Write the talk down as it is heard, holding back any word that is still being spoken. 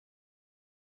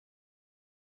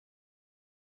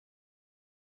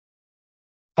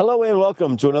Hello and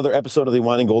welcome to another episode of the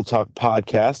Wine and Gold Talk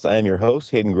podcast. I am your host,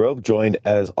 Hayden Grove, joined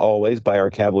as always by our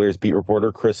Cavaliers beat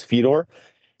reporter, Chris Fedor.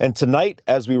 And tonight,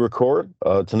 as we record,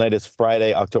 tonight is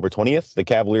Friday, October 20th. The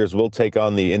Cavaliers will take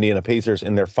on the Indiana Pacers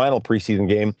in their final preseason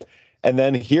game. And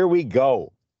then here we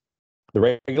go.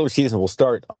 The regular season will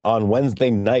start on Wednesday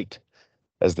night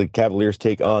as the Cavaliers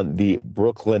take on the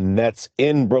Brooklyn Nets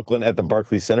in Brooklyn at the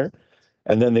Barclays Center.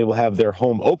 And then they will have their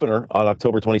home opener on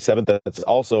October 27th. That's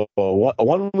also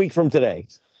one week from today.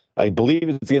 I believe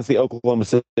it's against the Oklahoma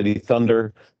City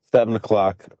Thunder, 7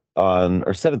 o'clock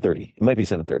or 7:30. It might be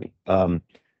 7:30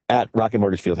 at Rocket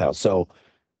Mortgage Fieldhouse. So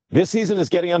this season is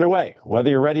getting underway. Whether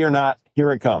you're ready or not,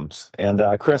 here it comes. And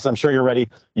Chris, I'm sure you're ready.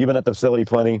 You've been at the facility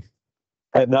plenty.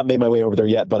 I have not made my way over there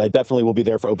yet, but I definitely will be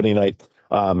there for opening night.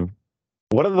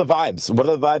 What are the vibes? What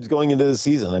are the vibes going into the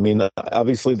season? I mean,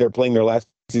 obviously they're playing their last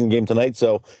season game tonight,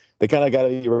 so they kind of got to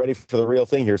be ready for the real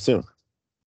thing here soon.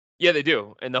 Yeah, they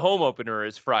do. And the home opener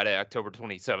is Friday, October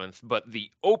 27th, but the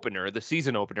opener, the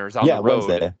season opener, is on the road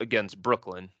Wednesday. Against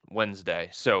Brooklyn Wednesday.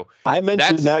 So I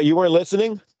mentioned now you weren't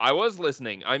listening. I was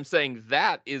listening. I'm saying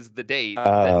that is the date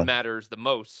that matters the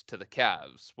most to the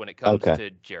Cavs when it comes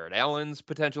to Jarrett Allen's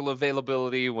potential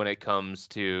availability, when it comes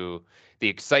to the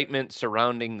excitement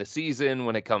surrounding the season,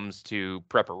 when it comes to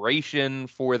preparation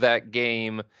for that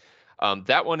game.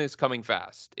 That one is coming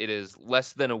fast. It is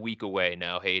less than a week away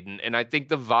now, Hayden. And I think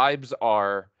the vibes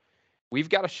are, we've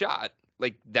got a shot.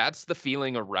 Like, that's the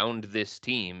feeling around this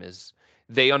team is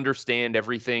they understand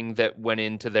everything that went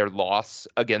into their loss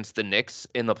against the Knicks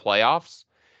in the playoffs.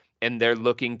 And they're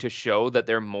looking to show that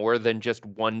they're more than just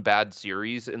one bad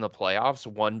series in the playoffs,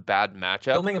 one bad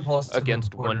matchup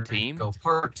against one team. Go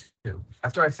part two.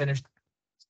 After I finished.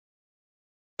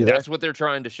 That's what they're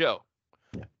trying to show.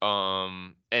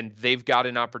 And they've got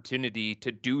an opportunity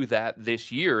to do that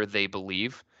this year, they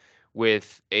believe,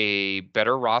 with a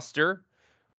better roster,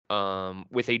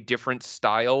 with a different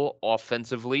style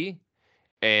offensively,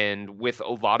 and with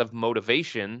a lot of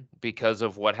motivation because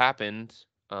of what happened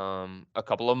a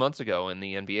couple of months ago in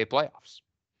the NBA playoffs.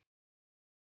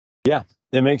 Yeah,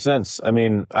 it makes sense. I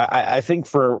mean, I think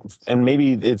and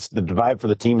maybe it's the vibe for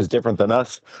the team is different than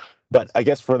us. But I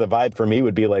guess for the vibe for me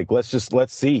would be like, let's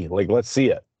see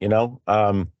it, you know?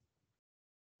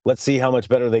 Let's see how much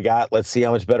better they got. Let's see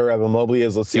how much better Evan Mobley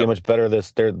is. Let's see how much better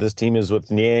this team is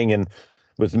with Niang and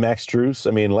with Max Strus.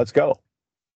 I mean, let's go.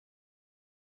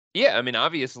 Yeah, I mean,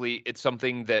 obviously, it's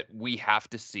something that we have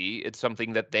to see. It's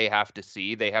something that they have to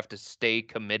see. They have to stay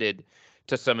committed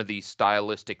to some of these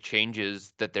stylistic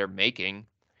changes that they're making.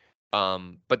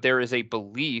 But there is a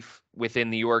belief within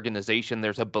the organization.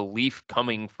 There's a belief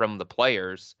coming from the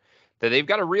players that they've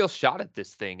got a real shot at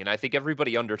this thing. And I think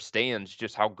everybody understands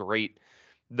just how great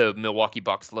the Milwaukee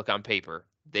Bucks look on paper.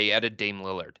 They added Dame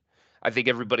Lillard. I think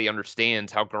everybody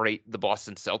understands how great the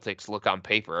Boston Celtics look on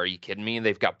paper. Are you kidding me?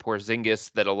 They've got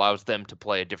Porzingis that allows them to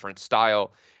play a different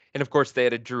style. And of course, they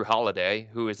added Drew Holiday,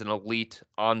 who is an elite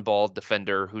on-ball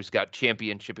defender who's got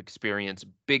championship experience,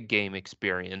 big game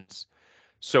experience.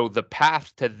 So the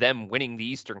path to them winning the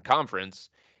Eastern Conference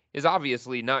is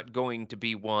obviously not going to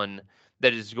be one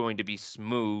that is going to be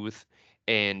smooth,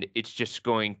 and it's just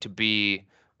going to be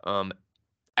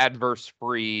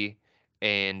adverse-free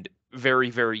and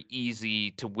very, very easy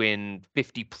to win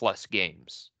 50-plus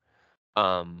games.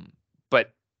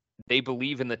 But they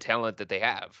believe in the talent that they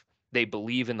have. They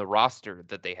believe in the roster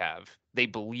that they have. They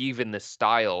believe in the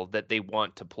style that they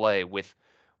want to play with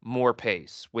more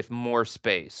pace, with more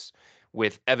space,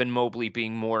 with Evan Mobley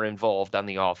being more involved on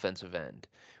the offensive end,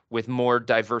 with more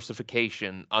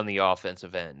diversification on the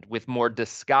offensive end, with more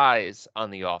disguise on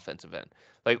the offensive end.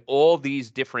 Like, all these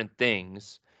different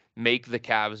things make the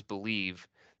Cavs believe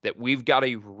that we've got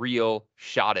a real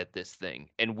shot at this thing,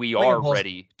 and we are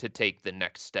ready to take the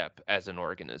next step as an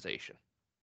organization.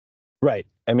 Right.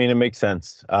 I mean, it makes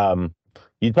sense.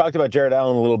 You talked about Jarrett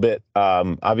Allen a little bit.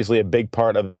 Obviously a big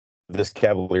part of this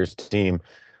Cavaliers team.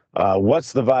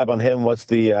 What's the vibe on him? What's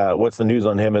the news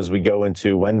on him as we go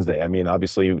into Wednesday? I mean,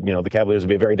 obviously, you know, the Cavaliers would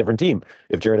be a very different team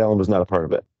if Jarrett Allen was not a part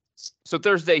of it. So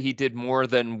Thursday, he did more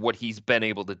than what he's been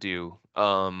able to do.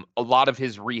 A lot of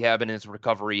his rehab and his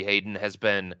recovery, Hayden, has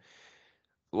been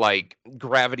like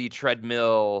gravity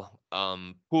treadmill,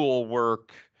 pool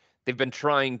work. They've been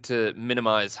trying to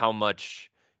minimize how much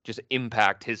just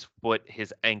impact his foot,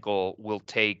 his ankle will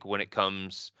take when it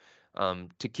comes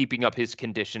to keeping up his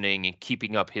conditioning and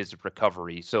keeping up his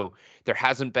recovery. So there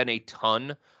hasn't been a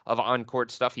ton of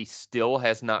on-court stuff. He still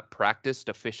has not practiced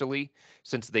officially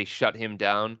since they shut him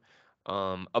down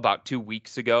about 2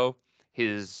 weeks ago.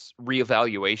 His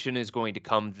reevaluation is going to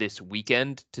come this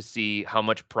weekend to see how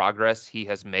much progress he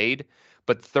has made.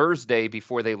 But Thursday,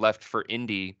 before they left for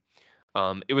Indy,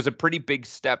 it was a pretty big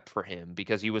step for him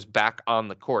because he was back on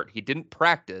the court. He didn't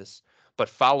practice, but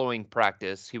following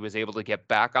practice, he was able to get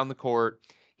back on the court.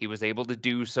 He was able to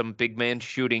do some big man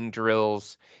shooting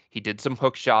drills. He did some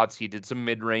hook shots. He did some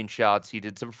mid range shots. He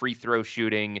did some free throw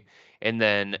shooting. And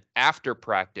then after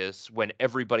practice, when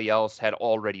everybody else had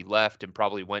already left and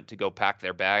probably went to go pack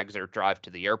their bags or drive to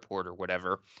the airport or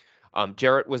whatever,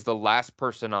 Jarrett was the last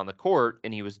person on the court,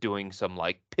 and he was doing some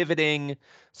like pivoting,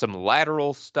 some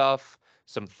lateral stuff,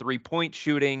 some 3-point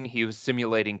shooting. He was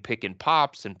simulating pick and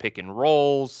pops and pick and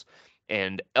rolls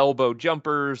and elbow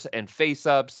jumpers and face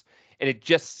ups. And it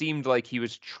just seemed like he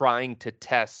was trying to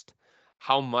test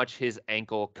how much his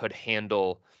ankle could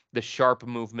handle the sharp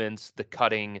movements, the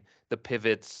cutting, the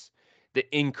pivots, the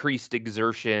increased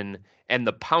exertion, and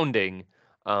the pounding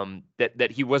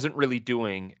that he wasn't really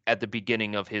doing at the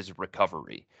beginning of his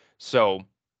recovery. So,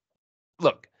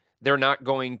 look, they're not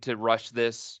going to rush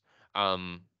this.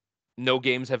 No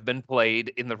games have been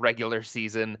played in the regular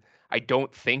season. I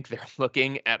don't think they're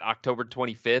looking at October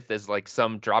 25th as like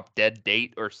some drop dead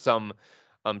date or some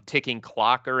ticking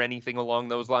clock or anything along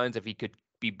those lines. If he could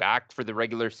be back for the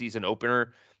regular season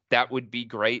opener, that would be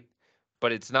great.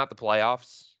 But it's not the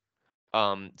playoffs.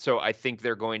 So I think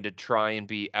they're going to try and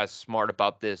be as smart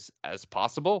about this as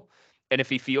possible. And if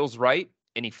he feels right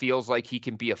and he feels like he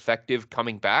can be effective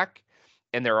coming back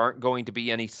and there aren't going to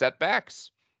be any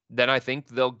setbacks, then I think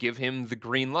they'll give him the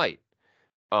green light.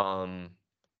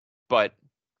 But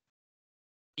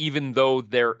even though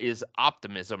there is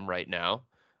optimism right now,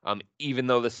 even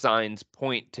though the signs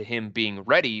point to him being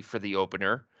ready for the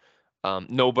opener,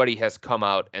 nobody has come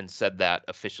out and said that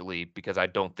officially because I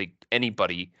don't think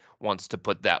anybody wants to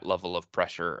put that level of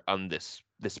pressure on this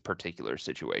particular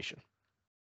situation.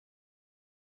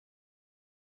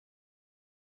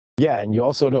 Yeah, and you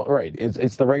also don't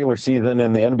It's the regular season,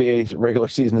 and the NBA regular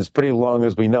season is pretty long,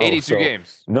 as we know. 82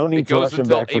 games. No need to rush him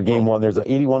back for game one. There's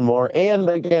 81 more, and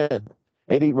again,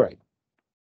 80. Right.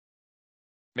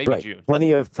 Maybe right. June.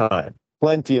 Plenty of time.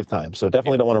 So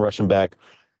definitely don't want to rush him back,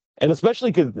 and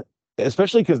especially because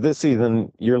this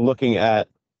season you're looking at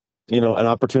an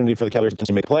opportunity for the Cavaliers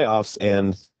to make playoffs,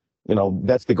 and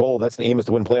that's the goal. That's the aim, is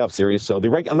to win playoff series. So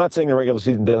I'm not saying the regular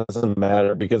season doesn't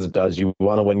matter, because it does. You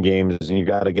want to win games, and you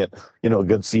got to get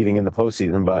good seeding in the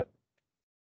postseason. But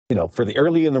for the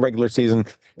early in the regular season,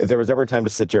 if there was ever a time to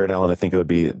sit Jarrett Allen, I think it would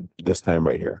be this time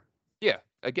right here. Yeah.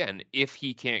 Again, if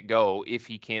he can't go, if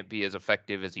he can't be as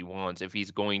effective as he wants, if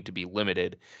he's going to be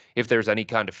limited, if there's any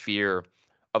kind of fear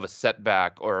of a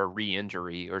setback or a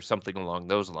re-injury or something along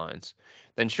those lines,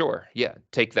 then sure, yeah,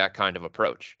 take that kind of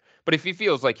approach. But if he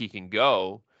feels like he can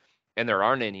go and there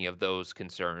aren't any of those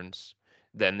concerns,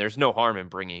 then there's no harm in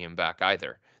bringing him back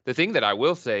either. The thing that I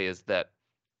will say is that,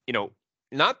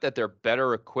 not that they're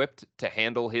better equipped to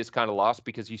handle his kind of loss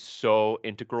because he's so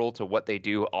integral to what they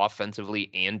do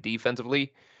offensively and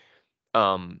defensively,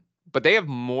 but they have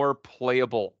more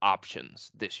playable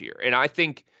options this year. And I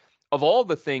think of all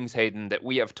the things, Hayden, that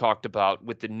we have talked about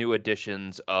with the new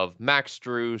additions of Max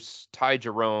Strus, Ty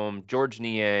Jerome, Georges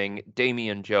Niang,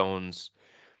 Damian Jones,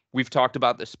 we've talked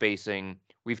about the spacing,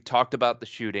 we've talked about the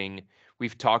shooting,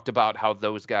 we've talked about how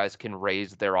those guys can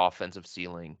raise their offensive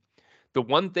ceiling. The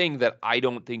one thing that I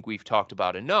don't think we've talked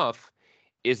about enough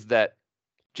is that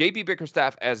JB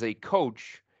Bickerstaff as a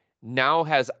coach now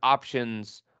has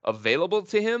options available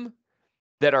to him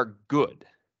that are good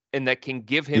and that can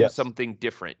give him something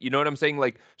different. You know what I'm saying?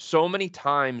 Like, so many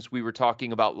times we were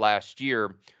talking about last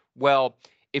year, well,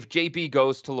 if JB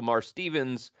goes to Lamar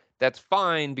Stevens, that's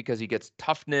fine because he gets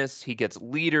toughness, he gets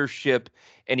leadership,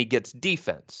 and he gets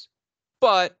defense.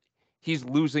 But he's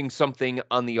losing something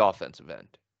on the offensive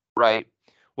end, right?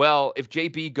 Well, if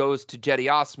JB goes to Cedi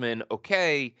Osman,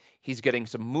 okay, he's getting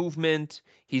some movement,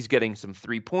 he's getting some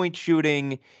 3-point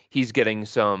shooting, he's getting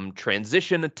some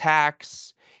transition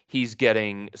attacks, he's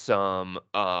getting some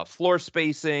floor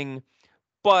spacing,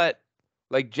 but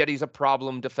like Cedi's a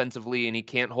problem defensively and he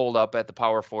can't hold up at the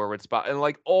power forward spot, and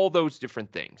like all those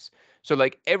different things. So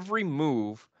like every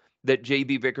move that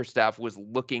JB Bickerstaff was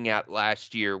looking at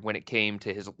last year when it came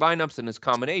to his lineups and his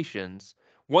combinations,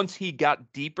 once he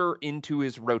got deeper into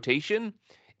his rotation,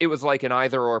 it was like an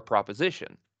either-or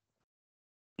proposition.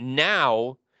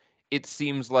 Now, it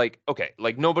seems like, okay,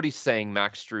 like nobody's saying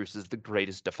Max Strus is the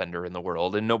greatest defender in the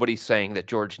world, and nobody's saying that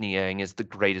Georges Niang is the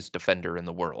greatest defender in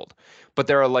the world. But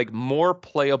there are like more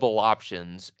playable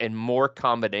options and more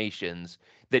combinations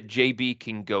that JB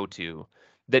can go to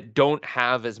that don't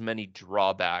have as many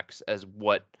drawbacks as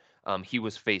what he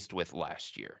was faced with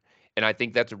last year. And I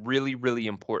think that's really, really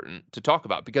important to talk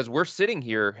about because we're sitting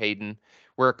here, Hayden,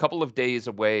 we're a couple of days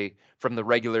away from the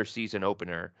regular season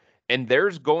opener, and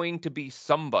there's going to be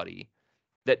somebody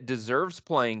that deserves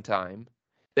playing time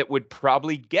that would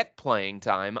probably get playing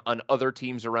time on other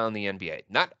teams around the NBA.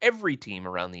 Not every team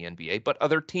around the NBA, but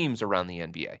other teams around the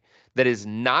NBA that is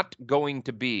not going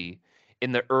to be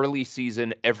in the early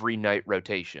season every night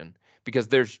rotation because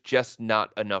there's just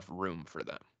not enough room for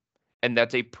them. And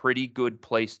that's a pretty good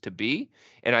place to be.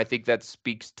 And I think that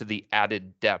speaks to the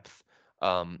added depth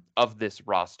of this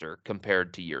roster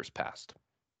compared to years past.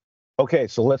 Okay,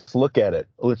 so let's look at it.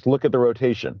 Let's look at the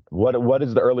rotation. What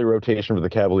is the early rotation for the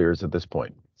Cavaliers at this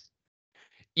point?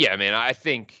 Yeah, man, I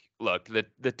think look,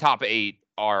 the top 8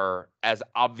 are as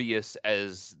obvious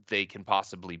as they can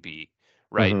possibly be,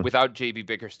 right? Mm-hmm. Without JB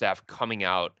Bickerstaff coming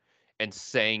out and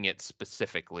saying it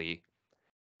specifically,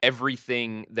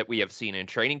 everything that we have seen in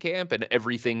training camp and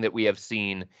everything that we have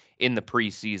seen in the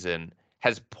preseason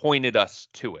has pointed us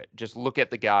to it. Just look at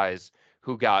the guys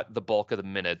who got the bulk of the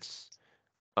minutes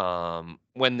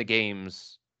when the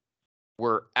games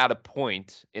were at a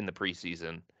point in the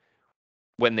preseason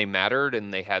when they mattered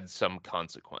and they had some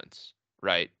consequence,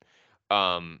 right?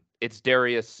 It's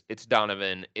Darius, it's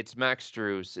Donovan, it's Max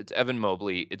Strus, it's Evan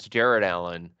Mobley, it's Jarrett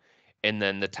Allen, and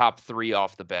then the top 3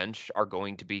 off the bench are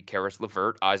going to be Karis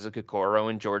LeVert, Isaac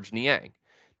Okoro, and George Niang.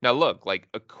 Now, look,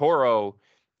 like Okoro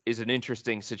is an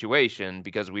interesting situation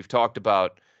because we've talked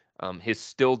about his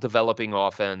still developing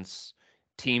offense,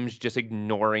 teams just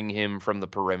ignoring him from the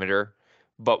perimeter.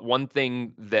 But one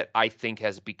thing that I think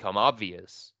has become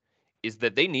obvious is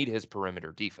that they need his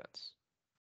perimeter defense.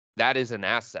 That is an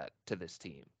asset to this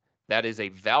team. That is a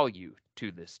value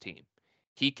to this team.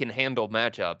 He can handle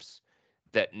matchups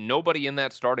that nobody in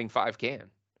that starting 5 can,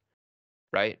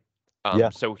 right? Yeah.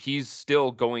 So he's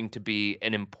still going to be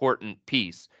an important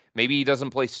piece. Maybe he doesn't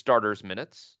play starters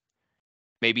minutes.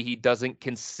 Maybe he doesn't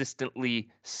consistently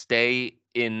stay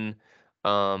in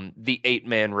the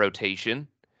 8-man rotation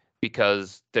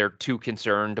because they're too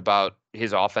concerned about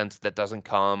his offense that doesn't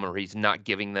come or he's not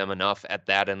giving them enough at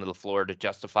that end of the floor to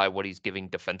justify what he's giving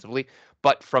defensively.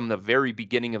 But from the very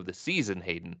beginning of the season,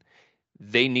 Hayden,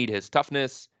 they need his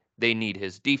toughness. They need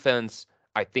his defense.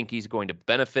 I think he's going to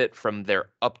benefit from their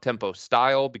up-tempo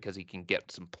style because he can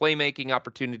get some playmaking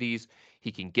opportunities.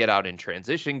 He can get out in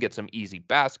transition, get some easy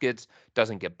baskets,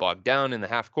 doesn't get bogged down in the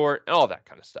half court, and all that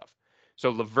kind of stuff. So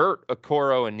LeVert,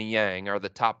 Okoro, and Niang are the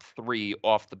top 3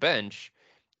 off the bench.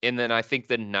 And then I think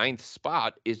the 9th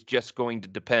spot is just going to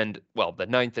depend, well, the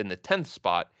 9th and the 10th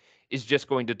spot is just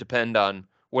going to depend on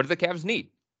what do the Cavs need.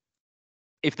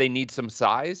 If they need some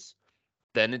size,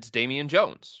 then it's Damian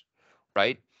Jones,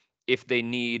 right? If they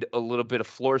need a little bit of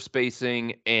floor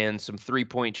spacing and some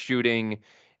 3-point shooting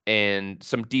and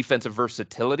some defensive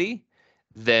versatility,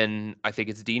 then I think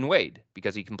it's Dean Wade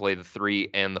because he can play the 3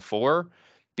 and the 4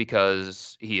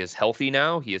 because he is healthy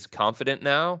now. He is confident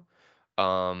now.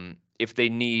 If they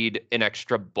need an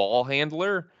extra ball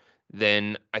handler,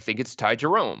 then I think it's Ty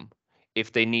Jerome.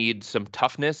 If they need some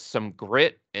toughness, some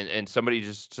grit, and somebody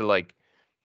just to like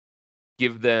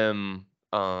give them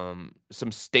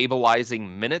some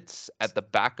stabilizing minutes at the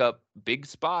backup big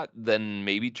spot, then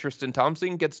maybe Tristan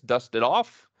Thompson gets dusted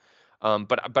off.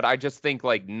 But I just think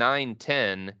like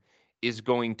 9-10 is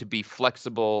going to be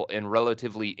flexible and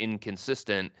relatively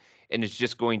inconsistent, and it's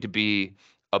just going to be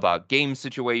about game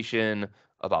situation,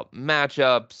 about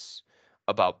matchups,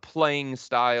 about playing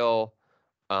style,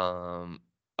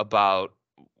 about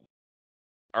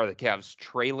are the Cavs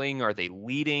trailing? Are they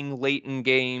leading late in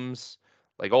games?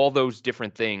 Like all those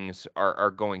different things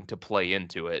are going to play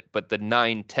into it. But the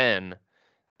 9-10,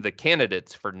 the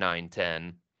candidates for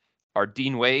 9-10 are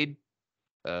Dean Wade,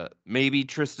 maybe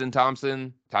Tristan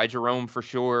Thompson, Ty Jerome for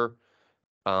sure.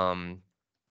 And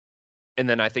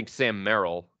then I think Sam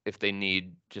Merrill, if they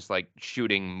need just like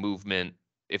shooting movement,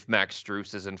 if Max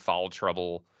Strus is in foul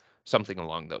trouble, something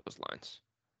along those lines.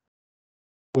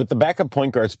 With the backup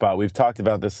point guard spot, we've talked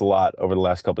about this a lot over the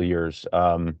last couple of years.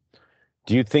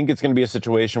 Do you think it's going to be a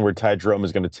situation where Ty Jerome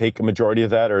is going to take a majority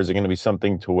of that, or is it going to be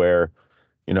something to where,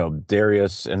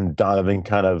 Darius and Donovan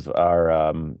kind of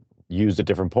are used at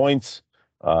different points,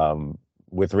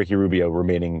 with Ricky Rubio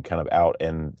remaining kind of out?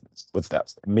 And what's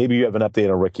that? Maybe you have an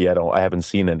update on Ricky. I haven't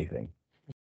seen anything.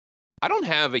 I don't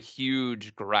have a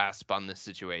huge grasp on this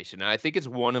situation. And I think it's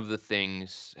one of the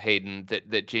things, Hayden, that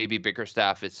JB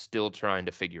Bickerstaff is still trying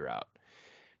to figure out.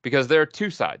 Because there are 2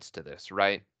 sides to this,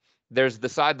 right? There's the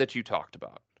side that you talked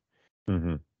about.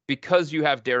 Mm-hmm. Because you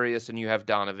have Darius and you have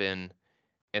Donovan,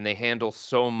 and they handle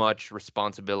so much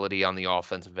responsibility on the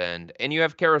offensive end, and you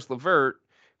have Karis LeVert,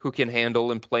 who can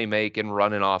handle and play make and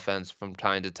run an offense from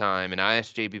time to time. And I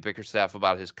asked JB Bickerstaff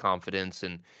about his confidence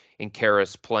in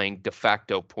Karras playing de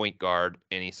facto point guard,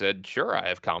 and he said, "Sure, I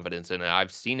have confidence in it.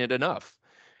 I've seen it enough."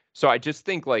 So I just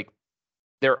think like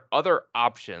there are other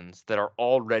options that are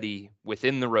already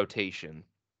within the rotation.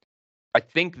 I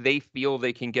think they feel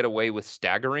they can get away with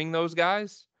staggering those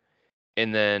guys.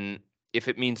 And then if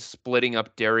it means splitting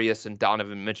up Darius and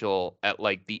Donovan Mitchell at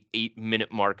like the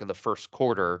 8-minute mark of the first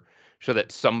quarter so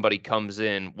that somebody comes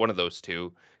in, one of those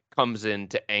two comes in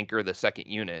to anchor the second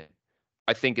unit,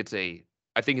 I think it's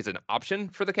an option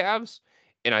for the Cavs,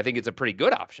 and I think it's a pretty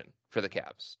good option for the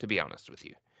Cavs, to be honest with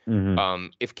you.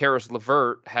 If Karis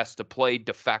LeVert has to play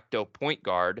de facto point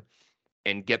guard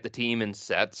and get the team in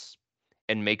sets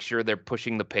and make sure they're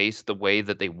pushing the pace the way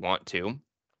that they want to,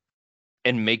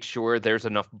 and make sure there's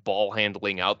enough ball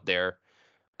handling out there,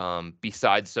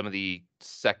 besides some of the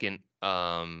second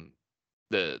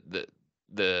the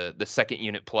second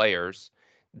unit players,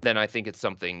 then I think it's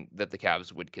something that the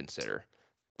Cavs would consider.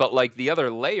 But like the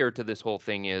other layer to this whole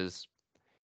thing is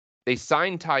they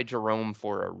signed Ty Jerome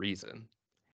for a reason.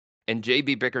 And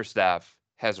JB Bickerstaff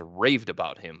has raved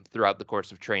about him throughout the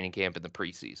course of training camp in the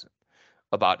preseason,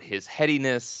 about his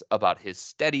headiness, about his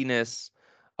steadiness,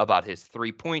 about his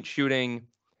three-point shooting.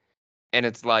 And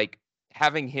it's like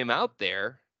having him out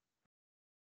there,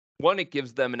 one, it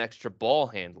gives them an extra ball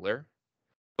handler,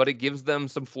 but it gives them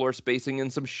some floor spacing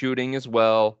and some shooting as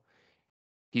well.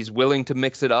 He's willing to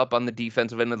mix it up on the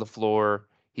defensive end of the floor.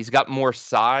 He's got more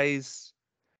size,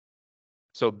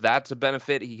 so that's a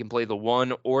benefit. He can play the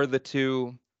 1 or the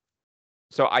 2.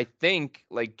 So I think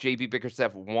like JB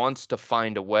Bickerstaff wants to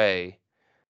find a way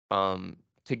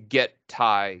to get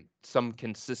Ty some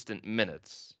consistent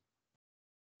minutes.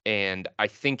 And I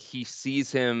think he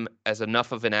sees him as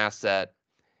enough of an asset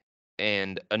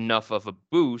and enough of a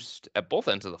boost at both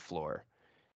ends of the floor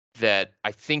that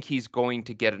I think he's going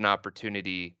to get an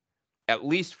opportunity, at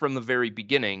least from the very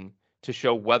beginning, to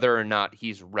show whether or not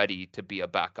he's ready to be a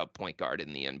backup point guard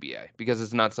in the NBA, because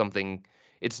it's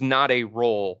not a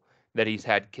role that he's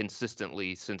had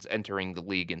consistently since entering the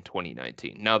league in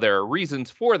 2019. Now, there are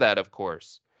reasons for that, of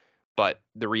course, but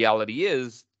the reality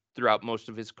is throughout most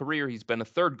of his career, he's been a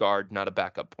third guard, not a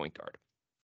backup point guard.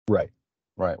 Right.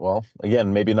 Well,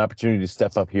 again, maybe an opportunity to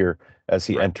step up here as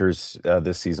he enters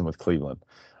this season with Cleveland.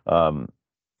 All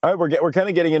right, we're kind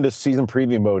of getting into season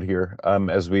preview mode here,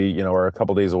 as we are a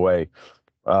couple days away.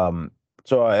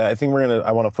 So I think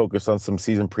I want to focus on some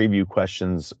season preview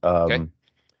questions. Okay.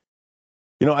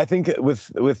 I think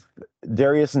with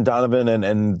Darius and Donovan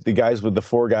and the guys with the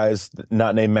 4 guys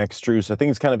not named Max Strus, I think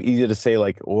it's kind of easy to say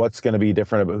like what's going to be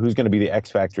different about who's going to be the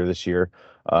X factor this year.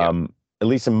 At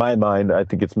least in my mind, I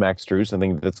think it's Max Strus. I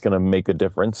think that's going to make a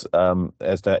difference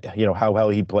as to how well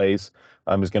he plays.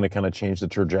 Is going to kind of change the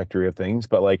trajectory of things.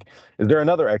 But like, is there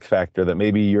another X factor that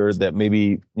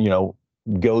maybe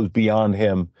goes beyond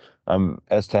him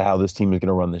as to how this team is going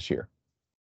to run this year?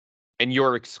 And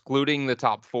you're excluding the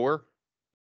top 4?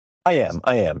 I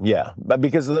am, yeah. But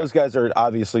because those guys are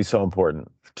obviously so important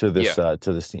to this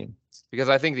team. Because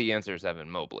I think the answer is Evan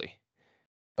Mobley.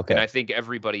 Okay. And I think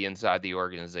everybody inside the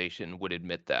organization would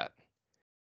admit that.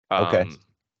 Okay.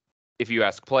 If you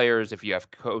ask players, if you ask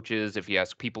coaches, if you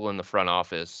ask people in the front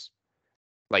office,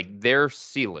 like their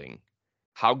ceiling,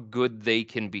 how good they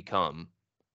can become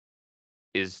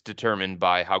is determined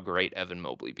by how great Evan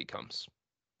Mobley becomes.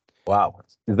 Wow.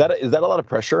 Is that a lot of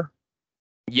pressure?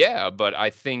 Yeah, but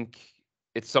I think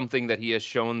it's something that he has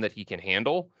shown that he can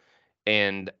handle.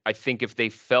 And I think if they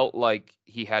felt like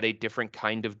he had a different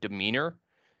kind of demeanor,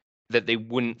 that they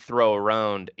wouldn't throw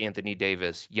around Anthony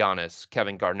Davis, Giannis,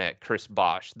 Kevin Garnett, Chris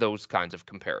Bosh, those kinds of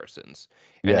comparisons.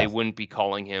 And they wouldn't be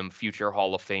calling him future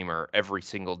Hall of Famer every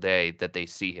single day that they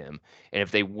see him. And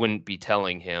if they wouldn't be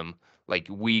telling him, like,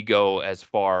 we go as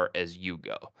far as you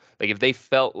go. Like, if they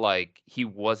felt like he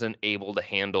wasn't able to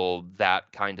handle that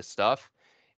kind of stuff,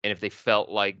 and if they felt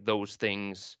like those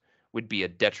things would be a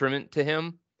detriment to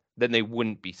him, then they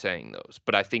wouldn't be saying those.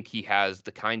 But I think he has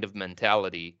the kind of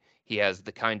mentality, he has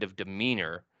the kind of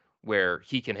demeanor where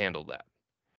he can handle that.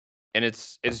 And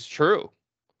it's true.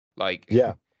 Like,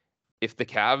 if the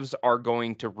Cavs are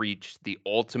going to reach the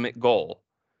ultimate goal,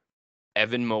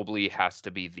 Evan Mobley has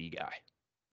to be the guy.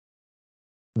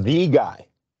 The guy.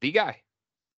 The guy.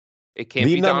 It can't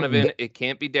be Donovan. It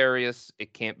can't be Darius.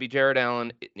 It can't be Jared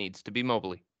Allen. It needs to be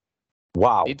Mobley.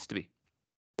 Wow. It needs to be.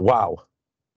 Wow.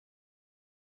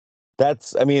 I've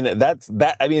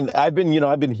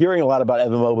been hearing a lot about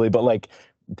Evan Mobley, but like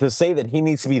to say that he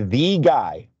needs to be the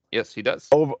guy. Yes, he does.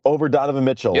 Over Donovan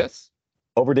Mitchell. Yes.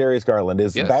 Over Darius Garland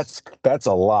that's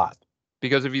a lot.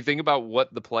 Because if you think about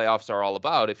what the playoffs are all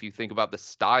about, if you think about the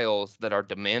styles that are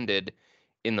demanded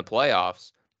in the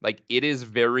playoffs, like it is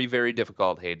very, very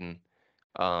difficult, Hayden.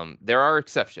 There are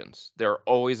exceptions. There are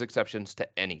always exceptions to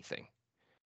anything.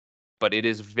 But it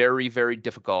is very, very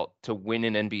difficult to win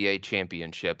an NBA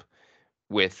championship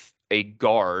with a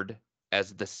guard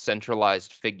as the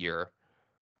centralized figure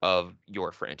of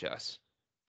your franchise.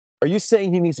 Are you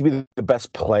saying he needs to be the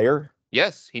best player?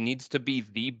 Yes, he needs to be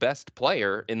the best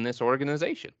player in this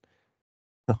organization.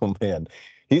 Oh man,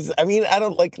 I mean, I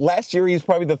don't like last year. He's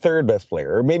probably the third best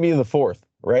player, or maybe the fourth,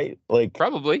 right? Like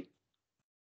Probably.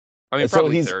 I mean, so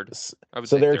probably third. I would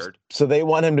so say third. so they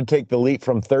want him to take the leap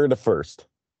from third to first.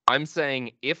 I'm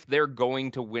saying if they're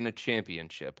going to win a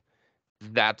championship,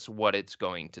 that's what it's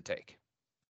going to take.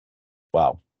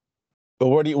 Wow. But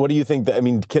what do you think that, I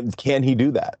mean, can he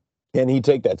do that? Can he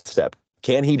take that step?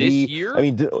 Can he This be year? I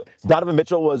mean, Donovan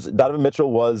Mitchell was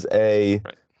a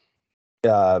Right.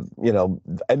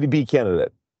 MVP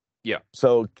candidate. Yeah.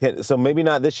 So maybe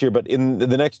not this year, but in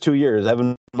the next 2 years,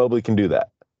 Evan Mobley can do that.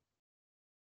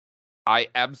 I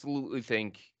absolutely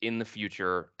think in the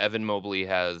future, Evan Mobley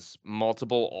has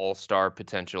multiple all-star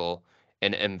potential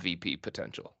and MVP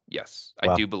potential. Yes, I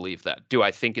Wow. do believe that. Do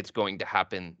I think it's going to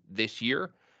happen this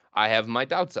year? I have my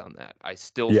doubts on that. I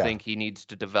still Yeah. think he needs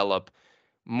to develop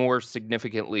more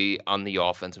significantly on the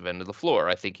offensive end of the floor.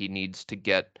 I think he needs to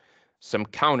get some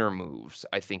counter moves.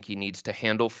 I think he needs to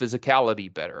handle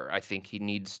physicality better. I think he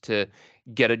needs to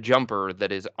get a jumper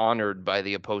that is honored by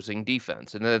the opposing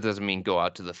defense. And that doesn't mean go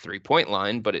out to the 3-point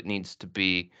line, but it needs to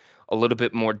be a little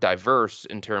bit more diverse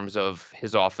in terms of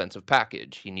his offensive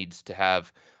package. He needs to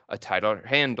have a tighter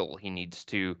handle. He needs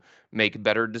to make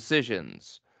better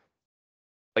decisions.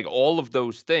 Like all of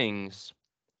those things,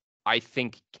 I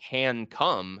think can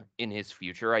come in his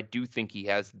future. I do think he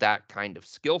has that kind of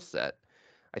skill set.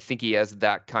 I think he has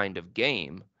that kind of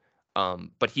game,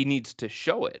 but he needs to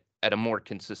show it at a more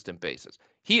consistent basis.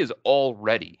 He is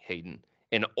already, Hayden,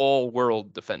 an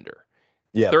all-world defender.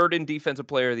 Yeah. Third in Defensive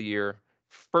Player of the Year,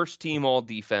 first team all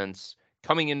defense.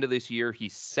 Coming into this year,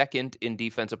 he's second in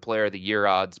Defensive Player of the Year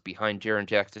odds behind Jaren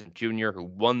Jackson Jr., who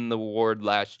won the award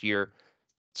last year.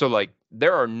 So, like,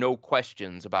 there are no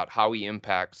questions about how he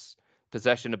impacts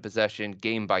possession to possession,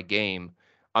 game by game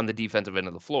on the defensive end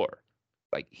of the floor.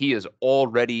 Like, he is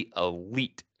already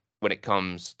elite when it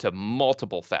comes to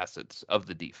multiple facets of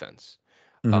the defense.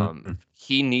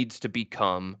 He needs to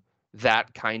become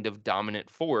that kind of dominant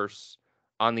force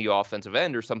on the offensive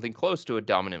end or something close to a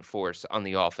dominant force on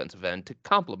the offensive end to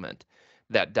complement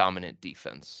that dominant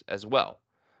defense as well.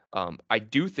 I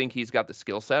do think he's got the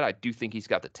skill set. I do think he's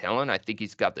got the talent. I think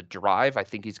he's got the drive. I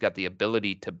think he's got the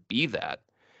ability to be that.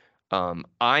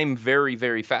 I'm very,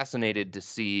 very fascinated to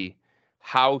see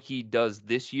how he does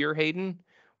this year, Hayden,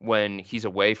 when he's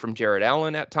away from Jared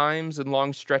Allen at times and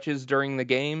long stretches during the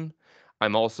game.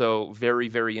 I'm also very,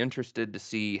 very interested to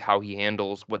see how he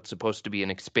handles what's supposed to be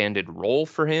an expanded role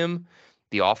for him.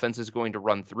 The offense is going to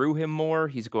run through him more.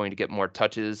 He's going to get more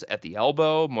touches at the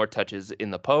elbow, more touches in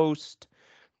the post.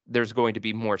 There's going to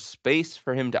be more space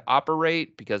for him to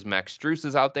operate because Max Strus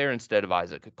is out there instead of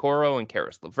Isaac Okoro and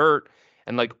Karis LeVert.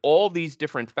 And like all these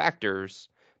different factors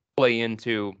play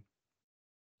into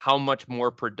how much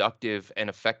more productive and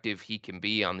effective he can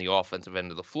be on the offensive end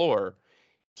of the floor.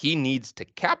 He needs to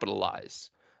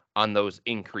capitalize on those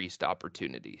increased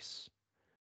opportunities.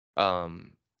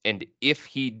 And if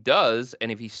he does,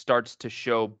 and if he starts to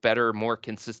show better, more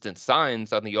consistent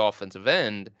signs on the offensive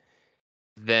end,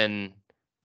 then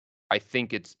I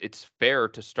think it's fair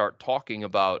to start talking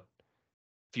about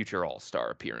future All-Star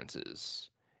appearances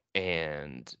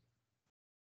and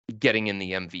getting in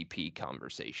the MVP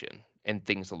conversation and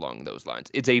things along those lines.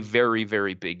 It's a very,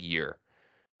 very big year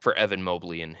for Evan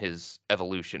Mobley and his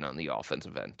evolution on the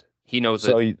offensive end. He knows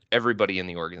it. Everybody in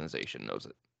the organization knows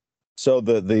it. So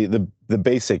the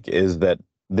basic is that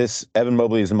this Evan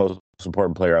Mobley is the most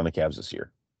important player on the Cavs this year.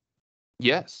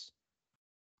 Yes.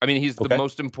 I mean, he's the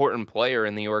most important player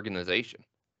in the organization.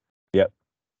 Yep.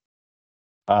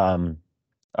 All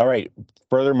right.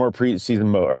 Furthermore,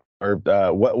 preseason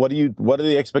what are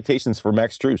the expectations for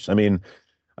Max Strus? I mean,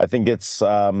 I think it's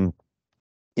are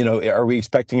we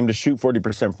expecting him to shoot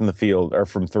 40% from the field or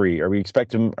from three? Are we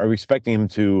expecting him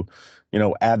to,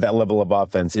 add that level of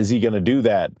offense? Is he going to do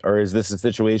that, or is this a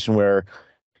situation where,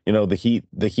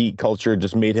 the Heat culture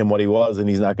just made him what he was, and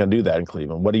he's not going to do that in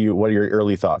Cleveland? What are your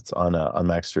early thoughts on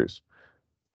Max Strus?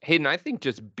 Hayden, I think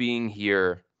just being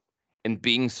here and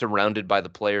being surrounded by the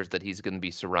players that he's going to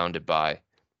be surrounded by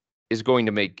is going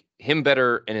to make him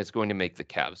better, and it's going to make the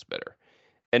Cavs better.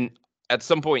 And at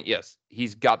some point, yes,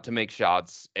 he's got to make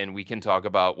shots, and we can talk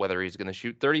about whether he's going to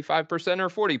shoot 35%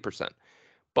 or 40%.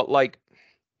 But like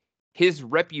his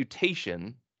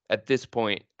reputation at this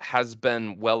point has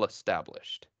been well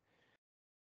established.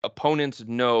 Opponents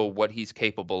know what he's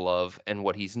capable of and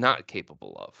what he's not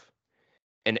capable of.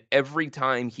 And every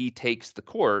time he takes the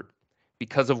court,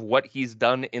 because of what he's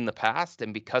done in the past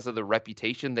and because of the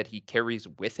reputation that he carries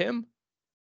with him,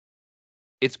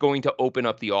 it's going to open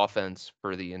up the offense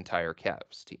for the entire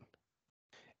Cavs team.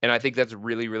 And I think that's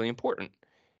really, really important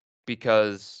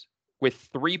because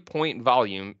with 3-point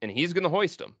volume, and he's going to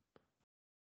hoist them.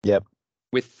 Yep.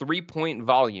 With 3-point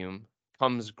volume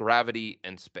comes gravity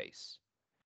and space.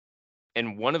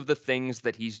 And one of the things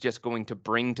that he's just going to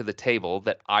bring to the table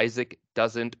that Isaac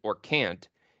doesn't or can't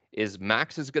is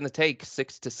Max is going to take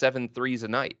 6 to 7 threes a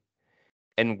night.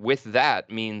 And with that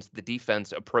means the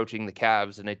defense approaching the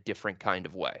Cavs in a different kind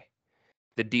of way.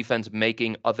 The defense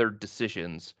making other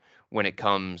decisions when it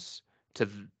comes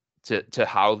to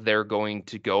how they're going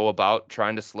to go about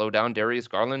trying to slow down Darius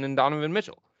Garland and Donovan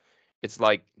Mitchell. It's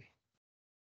like,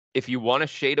 if you want to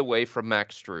shade away from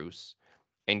Max Strus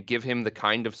and give him the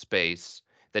kind of space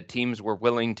that teams were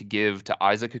willing to give to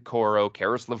Isaac Okoro,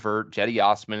 Karis LeVert, Cedi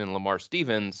Osman, and Lamar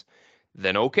Stevens,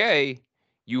 then okay,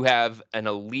 you have an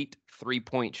elite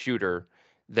 3-point shooter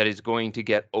that is going to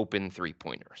get open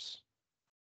 3-pointers.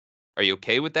 Are you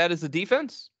okay with that as a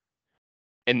defense?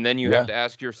 And then you have to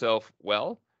ask yourself,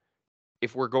 well,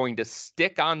 if we're going to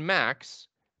stick on Max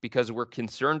because we're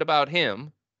concerned about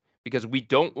him, because we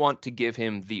don't want to give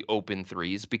him the open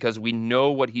threes, because we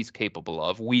know what he's capable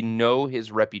of, we know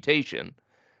his reputation,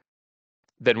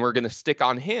 then we're going to stick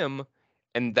on him,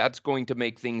 and that's going to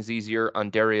make things easier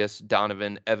on Darius,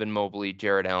 Donovan, Evan Mobley,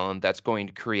 Jarrett Allen. That's going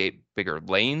to create bigger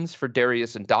lanes for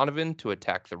Darius and Donovan to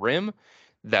attack the rim.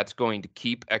 That's going to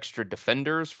keep extra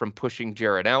defenders from pushing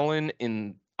Jarrett Allen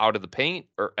in out of the paint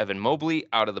or Evan Mobley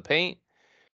out of the paint.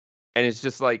 And it's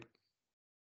just like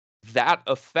that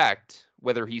effect,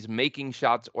 whether he's making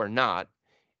shots or not,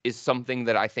 is something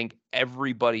that I think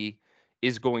everybody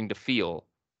is going to feel.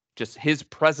 Just his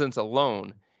presence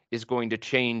alone is going to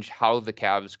change how the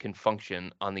Cavs can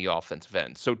function on the offensive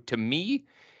end. So to me,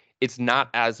 it's not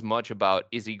as much about,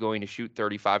 is he going to shoot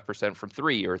 35% from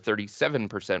three or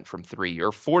 37% from three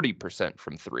or 40%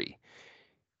 from three?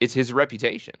 It's his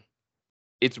reputation.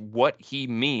 It's what he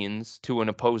means to an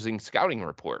opposing scouting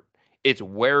report. It's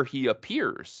where he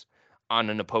appears on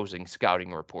an opposing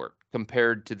scouting report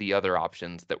compared to the other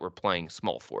options that were playing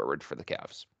small forward for the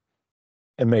Cavs.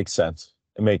 It makes sense.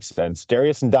 It makes sense.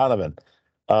 Darius and Donovan.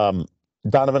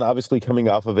 Donovan obviously coming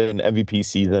off of an MVP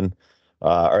season,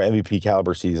 or MVP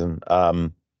caliber season.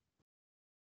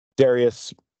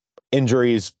 Darius,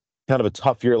 injuries, kind of a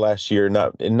tough year last year.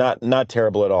 Not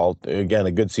terrible at all. Again,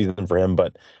 a good season for him.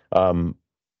 But are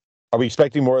we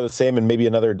expecting more of the same and maybe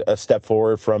a step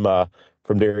forward from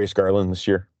Darius Garland this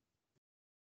year?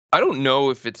 I don't know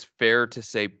if it's fair to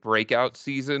say breakout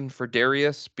season for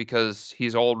Darius because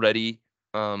he's already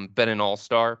been an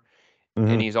all-star,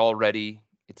 and he's already,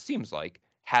 it seems like,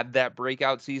 had that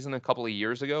breakout season a couple of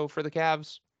years ago for the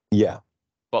Cavs. Yeah.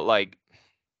 But like,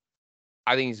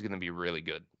 I think he's going to be really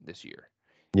good this year.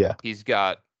 Yeah. He's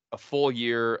got a full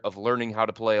year of learning how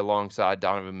to play alongside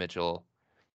Donovan Mitchell.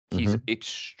 He's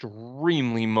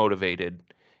extremely motivated,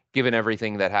 given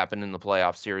everything that happened in the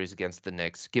playoff series against the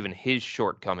Knicks, given his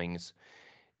shortcomings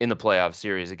in the playoff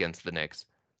series against the Knicks.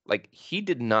 Like, he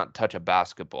did not touch a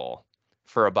basketball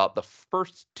for about the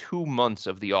first 2 months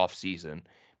of the offseason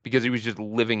because he was just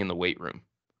living in the weight room.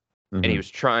 And he was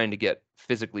trying to get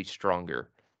physically stronger.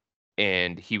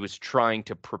 And he was trying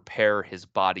to prepare his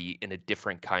body in a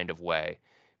different kind of way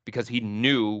because he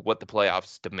knew what the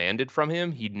playoffs demanded from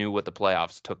him. He knew what the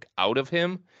playoffs took out of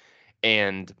him.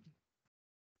 And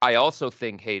I also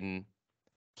think, Hayden,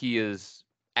 he is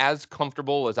as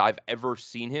comfortable as I've ever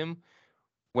seen him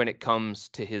when it comes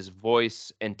to his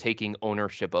voice and taking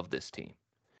ownership of this team.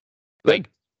 Like,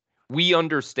 we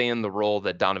understand the role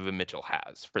that Donovan Mitchell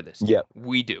has for this team. Yep.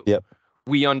 We do. Yep.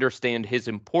 We understand his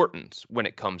importance when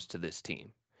it comes to this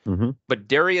team. But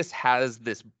Darius has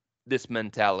this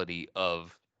mentality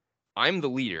of, I'm the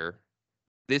leader.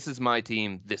 This is my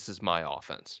team. This is my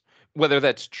offense. Whether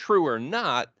that's true or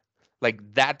not, like,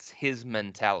 that's his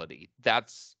mentality.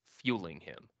 That's fueling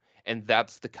him. And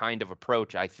that's the kind of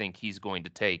approach I think he's going to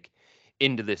take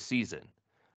into this season.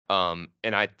 And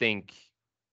I think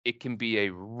it can be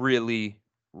a really,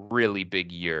 really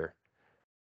big year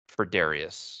for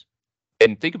Darius.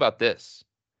 And think about this.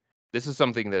 This is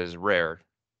something that is rare.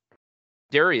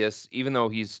 Darius, even though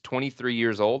he's 23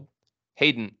 years old,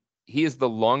 Hayden, he is the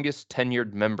longest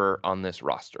tenured member on this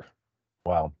roster.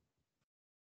 Wow.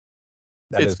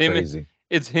 That is crazy.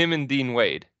 It's him and Dean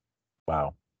Wade.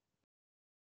 Wow.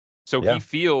 So Yeah. he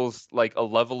feels like a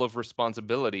level of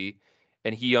responsibility,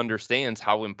 and he understands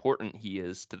how important he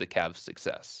is to the Cavs'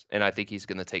 success. And I think he's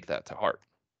going to take that to heart.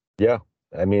 Yeah.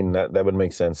 I mean, that would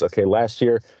make sense. Okay, last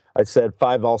year I said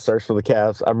 5 All-Stars for the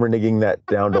Cavs. I'm reneging that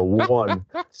down to 1.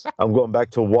 I'm going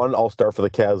back to 1 All-Star for the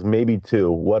Cavs, maybe 2.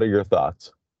 What are your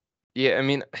thoughts? Yeah, I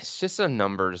mean, it's just a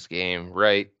numbers game,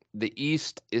 right? The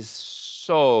East is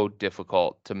so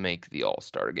difficult to make the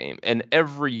All-Star game. And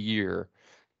every year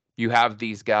you have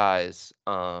these guys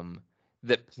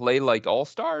that play like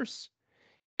All-Stars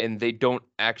and they don't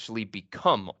actually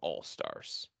become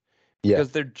All-Stars Yeah.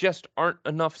 because there just aren't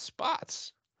enough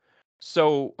spots.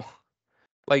 So,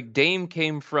 like, Dame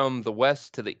came from the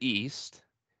West to the East.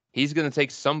 He's going to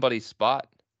take somebody's spot.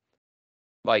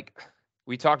 Like,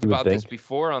 we talked You would about this think.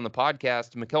 before on the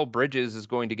podcast. Mikal Bridges is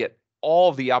going to get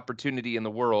all the opportunity in the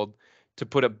world to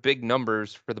put up big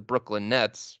numbers for the Brooklyn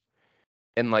Nets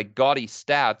and like gaudy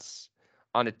stats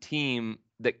on a team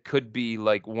that could be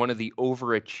like one of the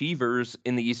overachievers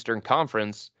in the Eastern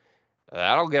Conference.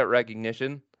 That'll get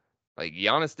recognition. Like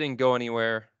Giannis didn't go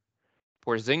anywhere.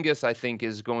 Porzingis, I think,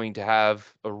 is going to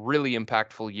have a really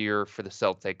impactful year for the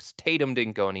Celtics. Tatum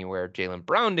didn't go anywhere. Jaylen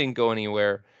Brown didn't go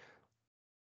anywhere.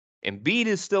 Embiid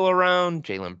is still around.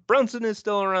 Jalen Brunson is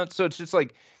still around. So it's just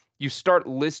like you start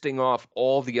listing off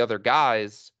all the other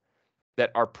guys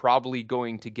that are probably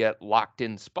going to get locked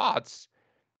in spots.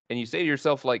 And you say to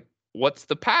yourself, like, what's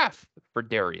the path for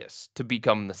Darius to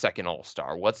become the second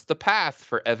All-Star? What's the path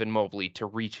for Evan Mobley to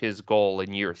reach his goal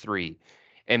in year 3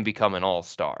 and become an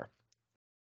All-Star?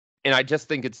 And I just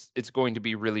think it's going to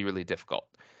be really, really difficult.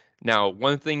 Now,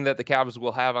 one thing that the Cavs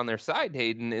will have on their side,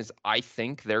 Hayden, is I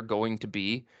think they're going to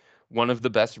be one of the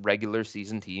best regular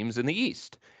season teams in the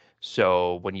East.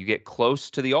 So when you get close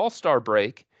to the All-Star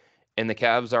break and the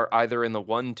Cavs are either in the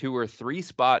 1, 2, or 3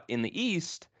 spot in the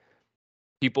East,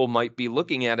 people might be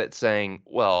looking at it saying,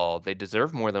 well, they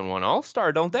deserve more than one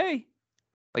All-Star, don't they?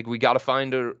 Like, we got to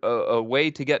find a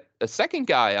way to get a second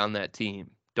guy on that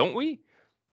team, don't we?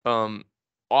 Um,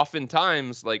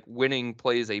 Oftentimes, like, winning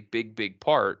plays a big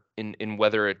part in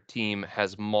whether a team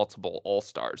has multiple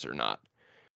All-Stars or not.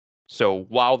 So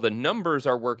while the numbers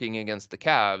are working against the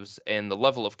Cavs and the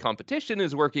level of competition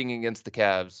is working against the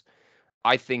Cavs,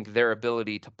 I think their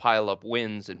ability to pile up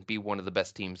wins and be one of the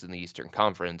best teams in the Eastern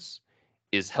Conference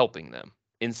is helping them.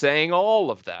 In saying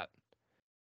all of that,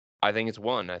 I think it's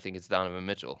one. I think it's Donovan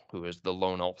Mitchell, who is the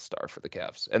lone All-Star for the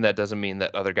Cavs. And that doesn't mean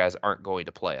that other guys aren't going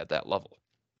to play at that level.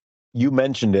 You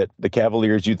mentioned it. The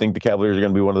Cavaliers, you think the Cavaliers are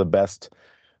going to be one of the best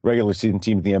regular season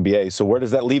teams in the NBA. So where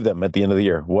does that leave them at the end of the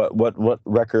year? What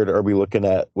record are we looking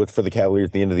at for the Cavaliers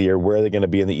at the end of the year? Where are they going to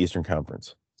be in the Eastern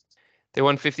Conference? They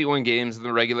won 51 games in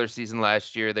the regular season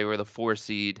last year. They were the 4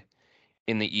 seed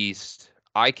in the East.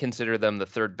 I consider them the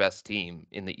third best team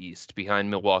in the East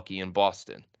behind Milwaukee and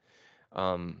Boston.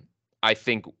 I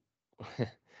think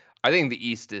I think the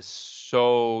East is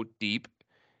so deep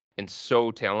and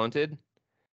so talented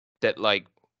that like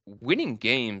winning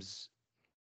games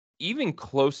even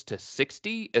close to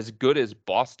 60, as good as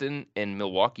Boston and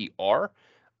Milwaukee are,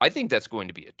 I think that's going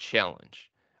to be a challenge.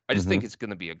 I just think it's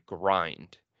going to be a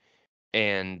grind.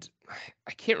 And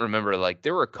I can't remember, like,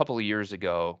 there were a couple of years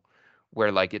ago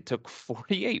where, like, it took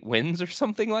 48 wins or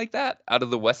something like that out of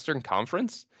the Western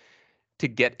Conference to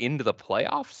get into the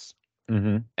playoffs.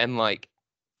 Mm-hmm. And, like,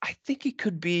 I think it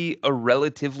could be a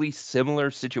relatively similar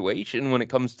situation when it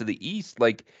comes to the East.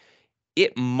 Like,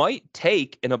 it might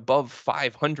take an above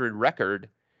 500 record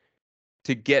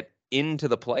to get into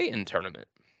the play-in tournament.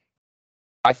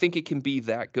 I think it can be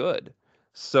that good.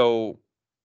 So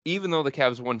even though the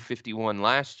Cavs won 51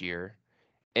 last year,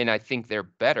 and I think they're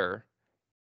better,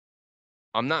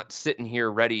 I'm not sitting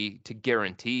here ready to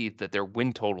guarantee that their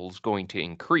win total is going to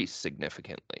increase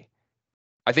significantly.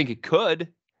 I think it could,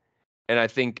 and I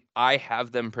think I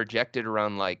have them projected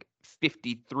around like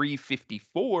 53,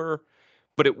 54,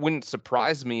 but it wouldn't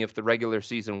surprise me if the regular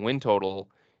season win total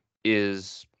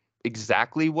is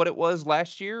exactly what it was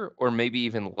last year, or maybe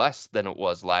even less than it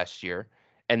was last year.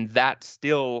 And that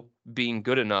still being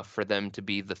good enough for them to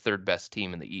be the third best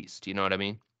team in the East. You know what I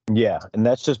mean? Yeah, and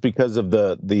that's just because of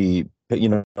the the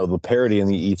parity in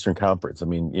the Eastern Conference. I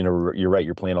mean, you're right.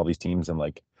 You're playing all these teams, and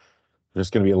like there's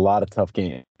going to be a lot of tough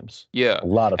games. Yeah. A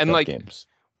lot of And tough like games.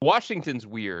 Washington's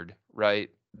weird, right?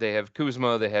 They have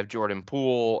Kuzma, they have Jordan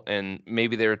Poole, and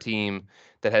maybe they're a team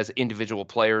that has individual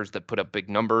players that put up big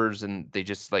numbers and they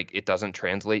just like it doesn't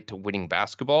translate to winning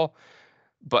basketball.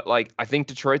 But like I think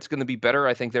Detroit's going to be better.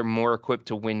 I think they're more equipped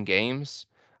to win games.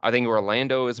 I think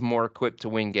Orlando is more equipped to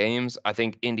win games. I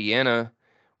think Indiana,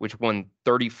 which won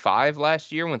 35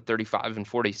 last year, went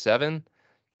 35-47.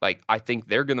 Like, I think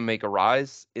they're going to make a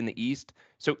rise in the East.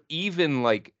 So even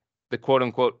like the quote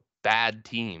unquote bad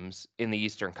teams in the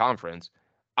Eastern Conference,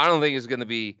 I don't think it's going to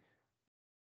be,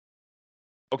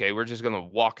 okay, we're just going to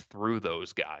walk through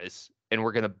those guys and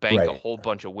we're going to bank a Right. whole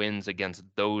bunch of wins against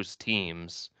those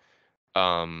teams.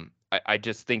 I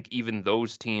just think even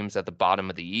those teams at the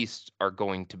bottom of the East are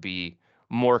going to be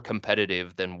more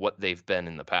competitive than what they've been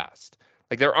in the past.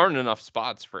 Like, there aren't enough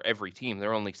spots for every team.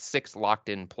 There are only 6 locked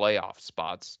in playoff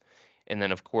spots. And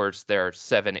then, of course, there are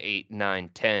 7, 8, 9,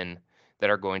 10 that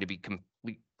are going to be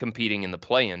competing in the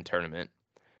play-in tournament.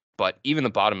 But even the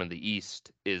bottom of the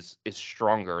East is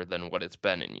stronger than what it's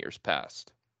been in years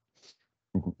past.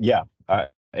 Yeah.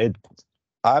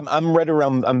 I'm right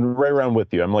around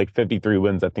with you. I'm like 53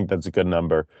 wins. I think that's a good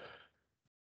number.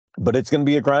 But it's going to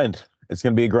be a grind. It's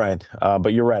going to be a grind.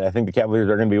 But you're right. I think the Cavaliers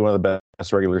are going to be one of the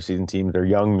best regular season teams. They're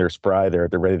young, they're spry, they're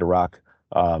ready to rock.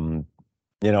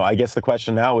 I guess the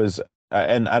question now is,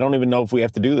 and I don't even know if we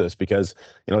have to do this because,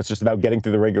 it's just about getting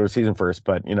through the regular season first.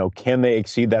 But, can they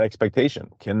exceed that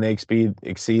expectation? Can they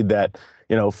exceed that,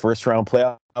 first round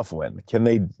playoff win?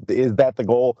 Is that the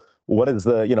goal? What is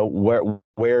the,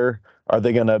 where are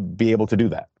they going to be able to do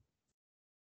that?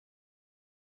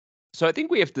 So I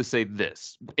think we have to say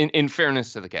this in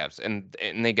fairness to the Cavs, and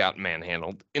they got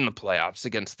manhandled in the playoffs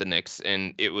against the Knicks,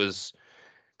 and it was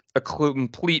a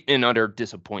complete and utter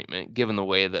disappointment given the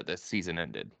way that the season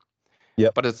ended.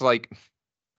 Yep. But it's like,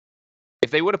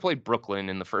 if they would have played Brooklyn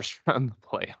in the first round of the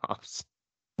playoffs,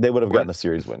 they would have gotten a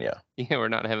series win. Yeah. Yeah, we're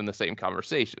not having the same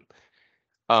conversation.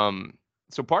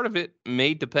 So part of it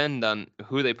may depend on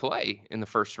who they play in the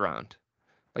first round.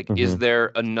 Like, is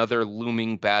there another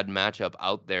looming bad matchup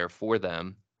out there for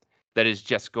them that is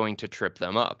just going to trip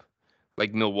them up?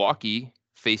 Like, Milwaukee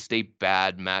faced a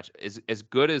bad match, as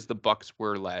good as the Bucks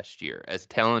were last year, as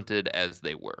talented as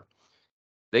they were.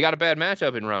 They got a bad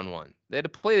matchup in round one. They had to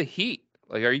play the Heat.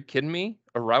 Like, are you kidding me?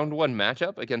 A round one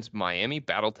matchup against Miami,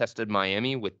 battle-tested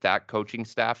Miami with that coaching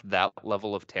staff, that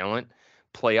level of talent,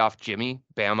 playoff Jimmy,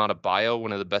 Bam Adebayo,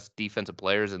 one of the best defensive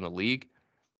players in the league.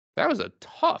 That was a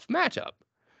tough matchup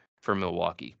for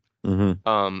Milwaukee.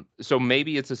 So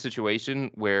maybe it's a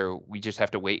situation where we just have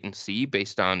to wait and see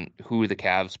based on who the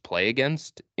Cavs play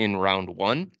against in round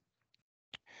one.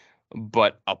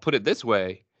 But I'll put it this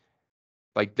way,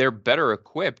 like, they're better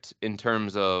equipped in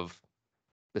terms of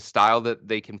the style that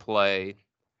they can play.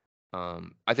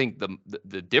 I think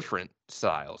the different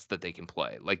styles that they can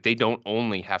play, like, they don't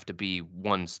only have to be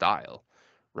one style,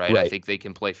 right? I think they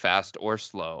can play fast or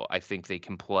slow. I think they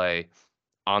can play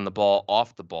on the ball,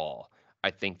 off the ball.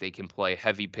 I think they can play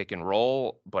heavy pick and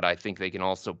roll, but I think they can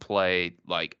also play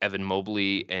like Evan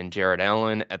Mobley and Jarrett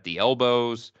Allen at the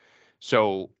elbows.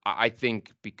 So I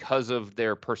think because of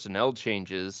their personnel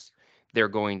changes, they're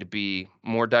going to be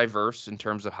more diverse in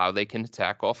terms of how they can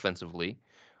attack offensively.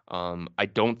 I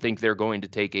don't think they're going to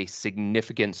take a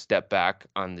significant step back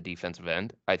on the defensive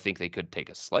end. I think they could take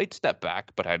a slight step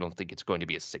back, but I don't think it's going to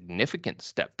be a significant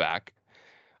step back.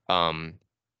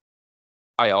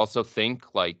 I also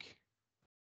think, like,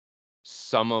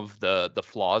 some of the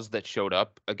flaws that showed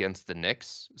up against the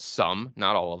Knicks, some,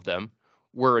 not all of them,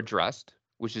 were addressed,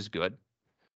 which is good.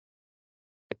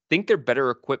 I think they're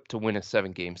better equipped to win a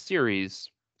 7-game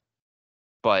series,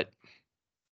 but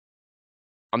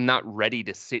I'm not ready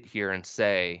to sit here and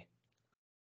say,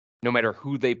 no matter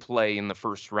who they play in the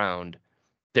first round,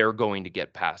 they're going to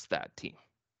get past that team,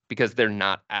 because they're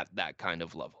not at that kind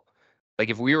of level. Like,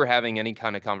 if we were having any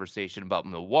kind of conversation about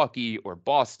Milwaukee or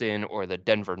Boston or the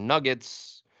Denver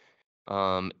Nuggets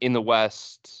in the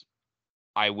West,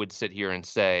 I would sit here and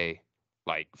say,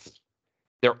 like,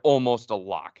 they're almost a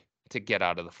lock to get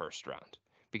out of the first round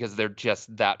because they're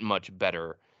just that much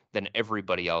better than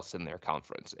everybody else in their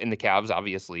conference. And the Cavs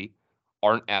obviously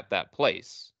aren't at that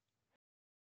place.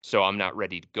 So I'm not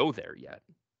ready to go there yet.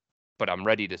 But I'm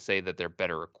ready to say that they're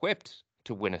better equipped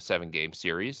to win a 7-game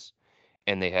series,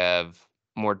 and they have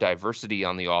more diversity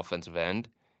on the offensive end.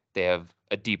 They have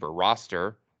a deeper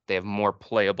roster. They have more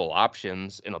playable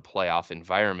options in a playoff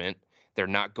environment. They're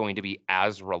not going to be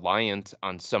as reliant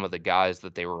on some of the guys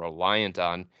that they were reliant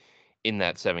on in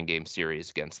that 7-game series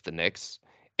against the Knicks.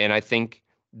 And I think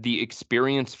the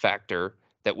experience factor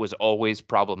that was always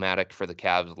problematic for the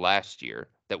Cavs last year,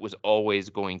 that was always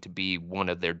going to be one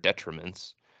of their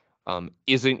detriments,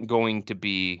 isn't going to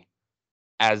be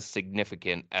as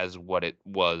significant as what it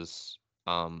was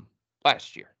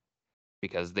last year,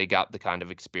 because they got the kind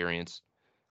of experience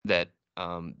that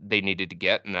they needed to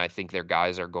get, and I think their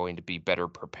guys are going to be better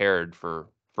prepared for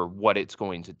what it's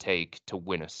going to take to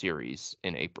win a series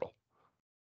in April.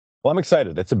 Well, I'm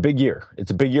excited. It's a big year.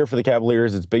 It's a big year for the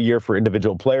Cavaliers. It's a big year for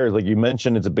individual players. Like you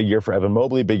mentioned, it's a big year for Evan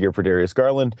Mobley, big year for Darius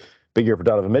Garland, big year for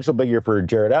Donovan Mitchell, big year for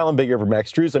Jared Allen, big year for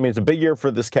Max Strus. I mean, it's a big year for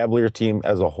this Cavaliers team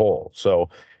as a whole. So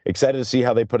excited to see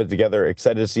how they put it together.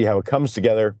 Excited to see how it comes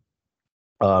together,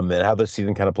 and how this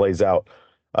season kind of plays out.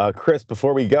 Chris,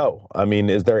 before we go, I mean,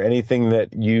 is there anything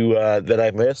that you that I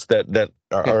missed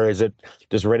or is it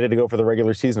just ready to go for the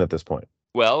regular season at this point?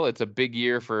 Well, it's a big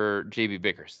year for JB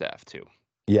Bickerstaff too.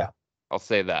 Yeah. I'll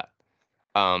say that.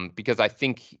 Because I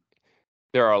think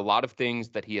there are a lot of things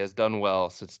that he has done well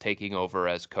since taking over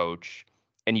as coach,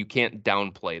 and you can't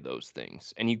downplay those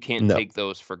things, and you can't No. take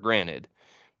those for granted.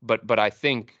 But I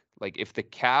think like if the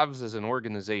Cavs as an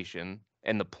organization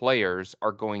and the players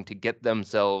are going to get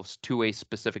themselves to a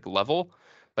specific level,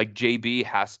 like JB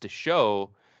has to show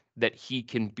that he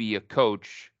can be a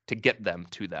coach to get them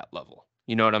to that level.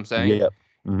 You know what I'm saying? Yeah.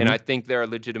 And I think there are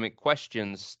legitimate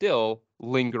questions still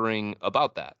lingering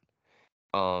about that.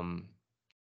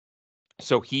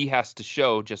 So he has to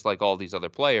show, just like all these other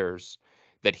players,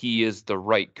 that he is the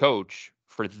right coach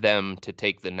for them to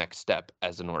take the next step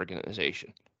as an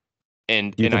organization.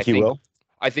 And Do you think he will?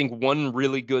 I think one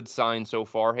really good sign so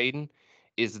far, Hayden,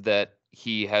 is that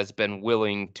he has been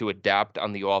willing to adapt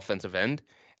on the offensive end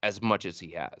as much as he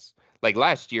has. Like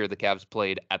last year, the Cavs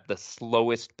played at the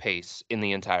slowest pace in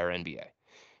the entire NBA.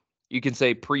 You can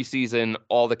say preseason,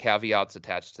 all the caveats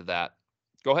attached to that.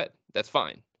 Go ahead. That's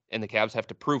fine. And the Cavs have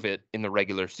to prove it in the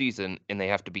regular season, and they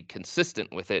have to be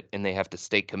consistent with it, and they have to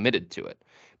stay committed to it.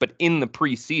 But in the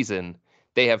preseason,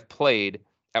 they have played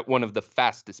at one of the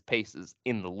fastest paces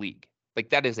in the league. Like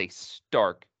that is a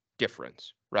stark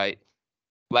difference, right?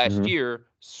 Last year,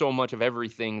 so much of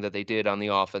everything that they did on the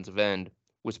offensive end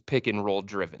was pick and roll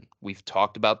driven. We've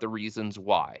talked about the reasons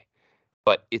why,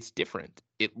 but it's different.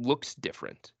 It looks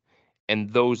different. And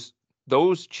those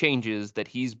changes that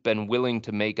he's been willing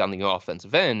to make on the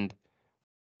offensive end,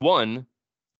 one,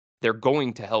 they're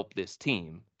going to help this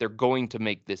team. They're going to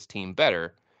make this team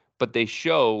better, but they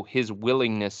show his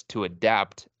willingness to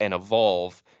adapt and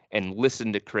evolve and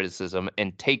listen to criticism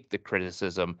and take the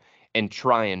criticism and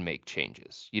try and make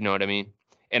changes. You know what I mean?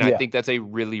 And I think that's a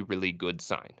really, really good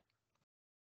sign.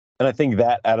 And I think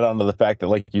that added on to the fact that,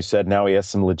 like you said, now he has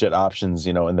some legit options,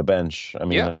 in the bench. I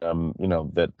mean,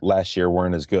 that last year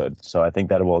weren't as good. So I think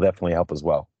that will definitely help as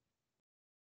well.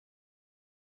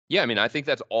 Yeah, I mean, I think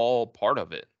that's all part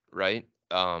of it, right?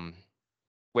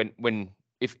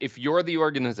 If you're the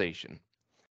organization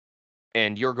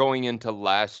and you're going into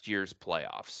last year's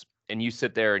playoffs and you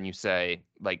sit there and you say,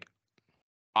 like,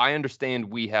 I understand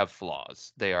we have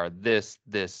flaws. They are this,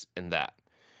 and that.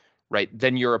 Right,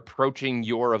 then you're approaching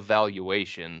your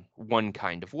evaluation one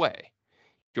kind of way.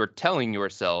 You're telling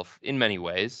yourself, in many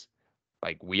ways,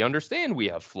 like, we understand we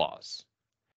have flaws.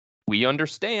 We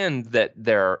understand that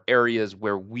there are areas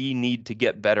where we need to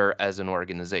get better as an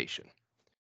organization.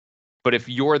 But if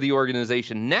you're the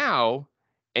organization now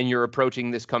and you're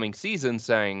approaching this coming season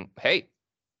saying, hey,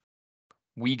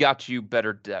 we got you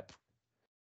better depth.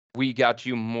 We got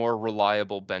you more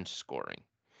reliable bench scoring.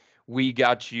 We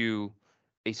got you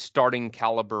a starting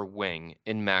caliber wing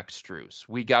in Max Strus.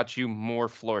 We got you more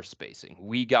floor spacing.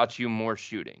 We got you more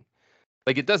shooting.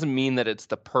 Like, it doesn't mean that it's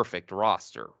the perfect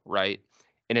roster, right?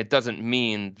 And it doesn't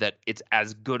mean that it's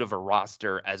as good of a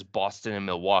roster as Boston and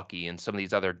Milwaukee and some of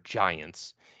these other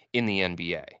giants in the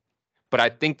NBA. But I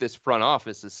think this front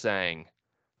office is saying,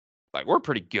 like, we're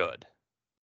pretty good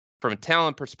from a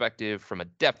talent perspective, from a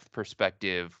depth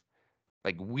perspective.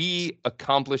 Like, we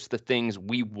accomplished the things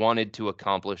we wanted to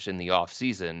accomplish in the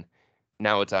offseason.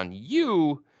 Now it's on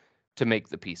you to make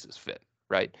the pieces fit,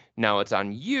 right? Now it's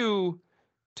on you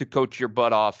to coach your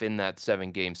butt off in that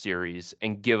 7-game series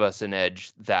and give us an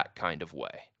edge that kind of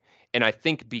way. And I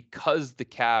think because the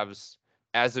Cavs,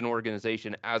 as an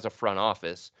organization, as a front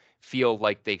office, feel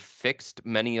like they fixed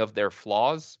many of their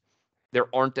flaws, there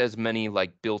aren't as many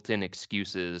like built-in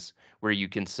excuses where you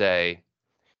can say,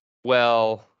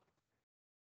 well,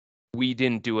 we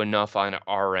didn't do enough on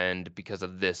our end because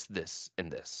of this, and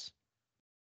this.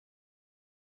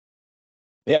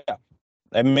 Yeah,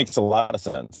 that makes a lot of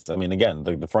sense. I mean, again,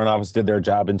 the front office did their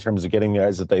job in terms of getting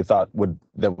guys that they thought would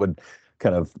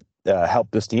kind of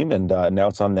help this team, and now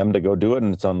it's on them to go do it,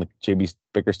 and it's on the JB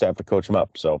Bickerstaff to coach them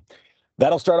up. So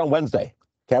that'll start on Wednesday.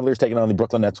 Cavaliers taking on the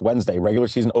Brooklyn Nets Wednesday, regular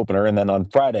season opener, and then on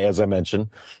Friday, as I mentioned,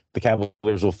 the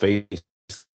Cavaliers will face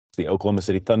the Oklahoma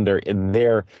City Thunder in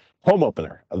their home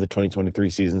opener of the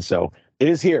 2023 season. So it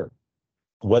is here.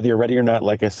 Whether you're ready or not,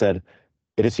 like I said,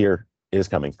 it is here. It is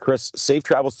coming. Chris, safe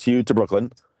travels to you to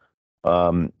Brooklyn.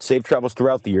 Safe travels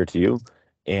throughout the year to you.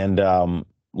 And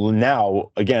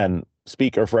now, again,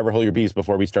 speak or forever hold your peace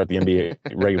before we start the NBA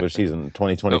regular season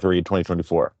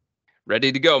 2023-2024?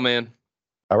 Ready to go, man.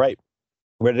 All right.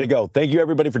 Ready to go. Thank you,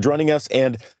 everybody, for joining us.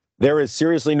 And there is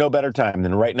seriously no better time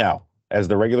than right now, as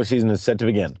the regular season is set to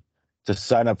begin, to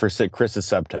sign up for Chris's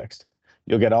Subtext.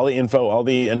 You'll get all the info, all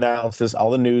the analysis, all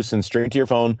the news sent straight to your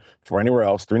phone for anywhere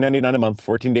else. $3.99 a month,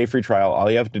 14-day free trial. All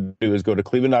you have to do is go to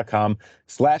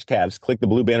cleveland.com/Cavs, click the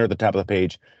blue banner at the top of the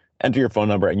page, enter your phone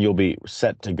number, and you'll be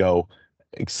set to go.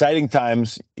 Exciting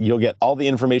times. You'll get all the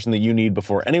information that you need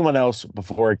before anyone else,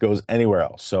 before it goes anywhere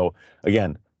else. So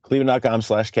again,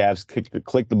 cleveland.com/Cavs,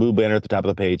 click the blue banner at the top of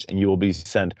the page, and you will be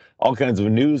sent all kinds of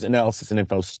news, analysis, and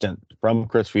info sent from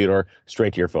Chris Fedor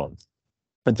straight to your phone.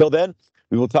 Until then,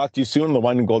 we will talk to you soon on the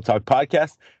Wine and Gold Talk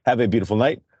podcast. Have a beautiful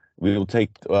night. We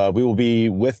will be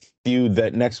with you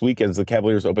that next week as the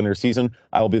Cavaliers open their season.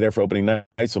 I will be there for opening night,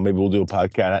 so maybe we'll do a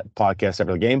podcast after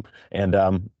the game. And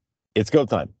it's go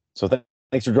time. So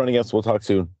thanks for joining us. We'll talk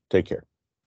soon. Take care.